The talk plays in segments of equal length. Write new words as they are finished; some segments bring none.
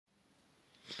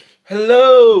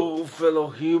Hello,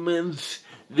 fellow humans.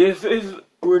 This is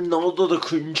Ronaldo the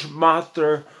Cringe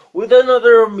Master with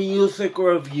another music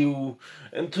review.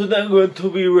 And today I'm going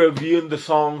to be reviewing the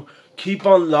song Keep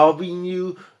on Loving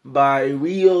You by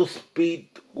Real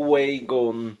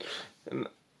Speedwagon.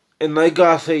 And I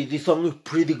gotta say, this song is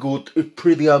pretty good, it's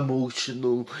pretty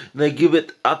emotional, and I give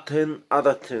it a 10 out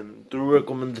of 10. Do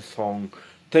recommend the song.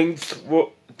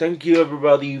 Thank you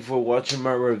everybody for watching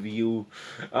my review.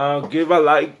 Give a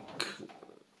like,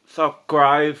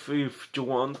 subscribe if you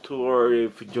want to, or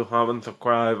if you haven't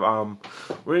subscribed,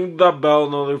 ring the bell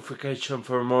notification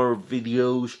for more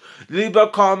videos. Leave a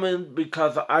comment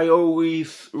because I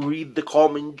always read the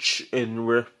comments and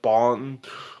respond,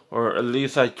 or at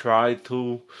least I try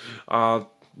to.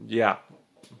 Yeah.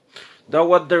 That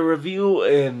was the review,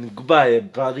 and goodbye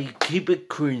everybody. Keep it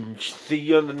cringe. See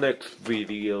you on the next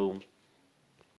video.